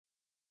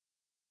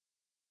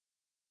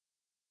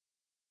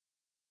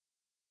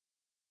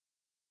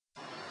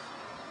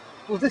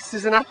Well, this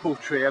is an apple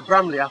tree, a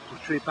Bramley apple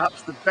tree,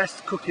 perhaps the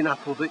best cooking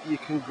apple that you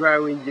can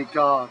grow in your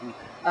garden.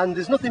 And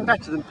there's nothing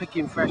better than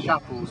picking fresh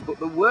apples, but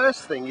the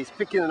worst thing is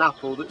picking an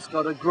apple that's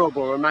got a grub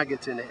or a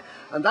maggot in it.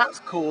 And that's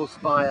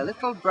caused by a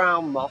little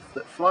brown moth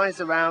that flies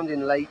around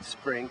in late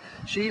spring.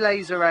 She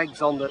lays her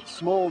eggs on the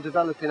small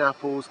developing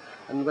apples,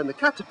 and when the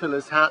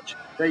caterpillars hatch,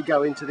 they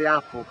go into the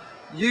apple.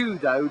 You,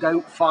 though,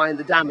 don't find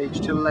the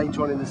damage till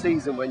later on in the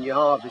season when you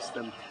harvest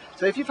them.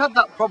 So if you've had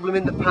that problem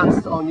in the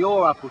past on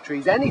your apple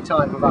trees, any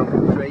type of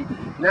apple tree,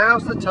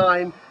 now's the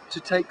time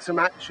to take some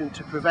action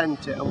to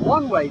prevent it. And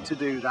one way to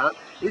do that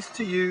is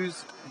to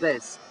use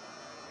this.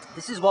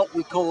 This is what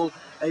we call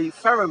a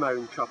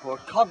pheromone trap, or a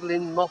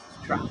codling moth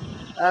trap.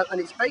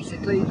 And it's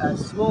basically a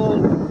small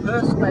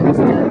perspex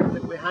tape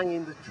that we hang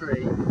in the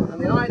tree.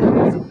 And the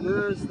idea is it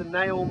lures the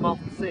male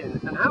moths in.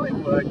 And how it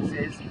works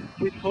is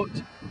we put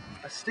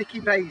a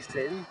sticky base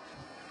in.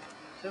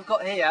 So we've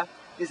got here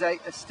is a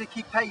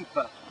sticky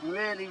paper,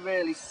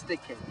 really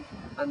sticky,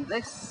 and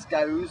this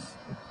goes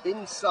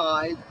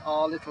inside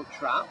our little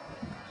trap,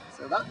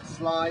 so that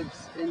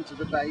slides into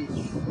the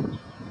base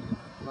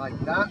like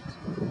that,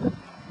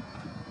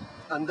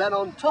 and then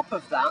on top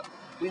of that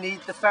we need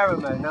the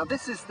pheromone. Now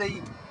this is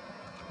the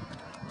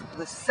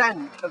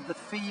scent of the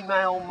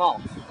female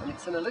moth, and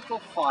it's in a little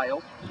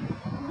phial,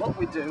 and what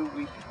we do,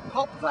 we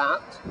pop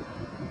that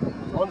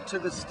onto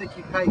the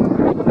sticky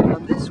paper,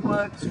 and this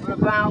works for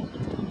about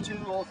 2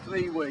 or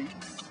 3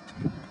 weeks.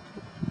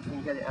 You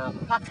can get it out of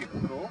the packet,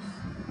 of course.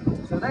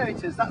 So there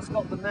it is, that's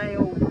got the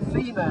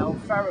male-female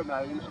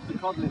pheromone of the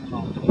codling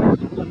moth,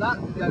 and that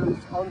goes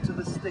onto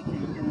the sticky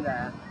in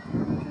there.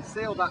 We can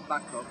seal that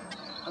back up,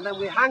 and then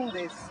we hang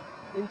this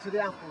into the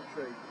apple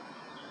tree.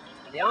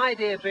 And the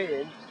idea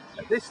being,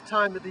 at this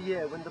time of the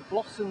year, when the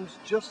blossom's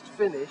just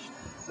finished,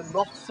 the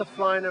moths are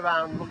flying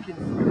around looking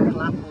for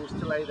little apples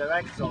to lay their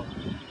eggs on.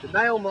 The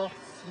male moths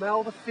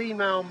smell the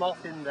female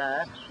moth in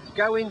there,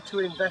 go in to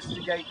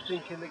investigate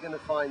thinking they're going to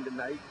find a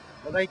mate,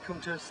 and they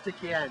come to a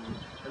sticky end.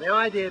 And the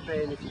idea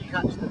being, if you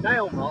catch the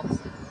male moths,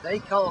 they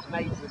can't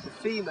mate with the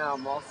female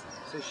moth,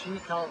 so she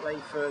can't lay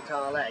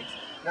fertile eggs.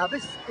 Now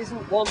this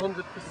isn't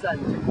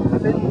 100%, it will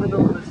thin the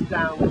numbers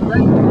down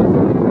greatly.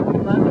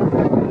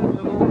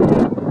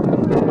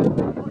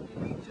 What you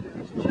need to do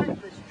is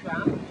check this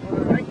trap on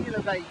a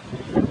regular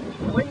basis.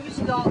 When you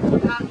start to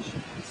catch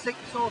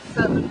 6 or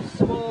 7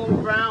 small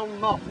brown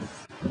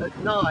moths at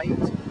night,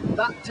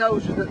 that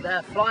tells you that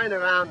they're flying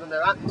around and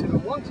they're active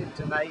and wanting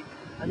to mate,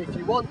 and if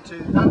you want to,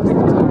 that's the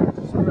time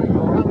to spray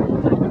your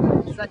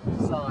apple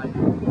insecticide.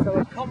 So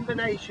a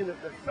combination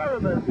of the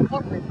pheromone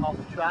codling moth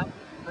trap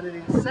and an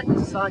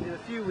insecticide in a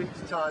few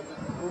weeks' time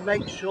will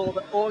make sure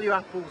that all your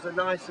apples are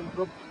nice and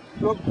grub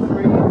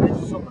free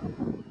this summer.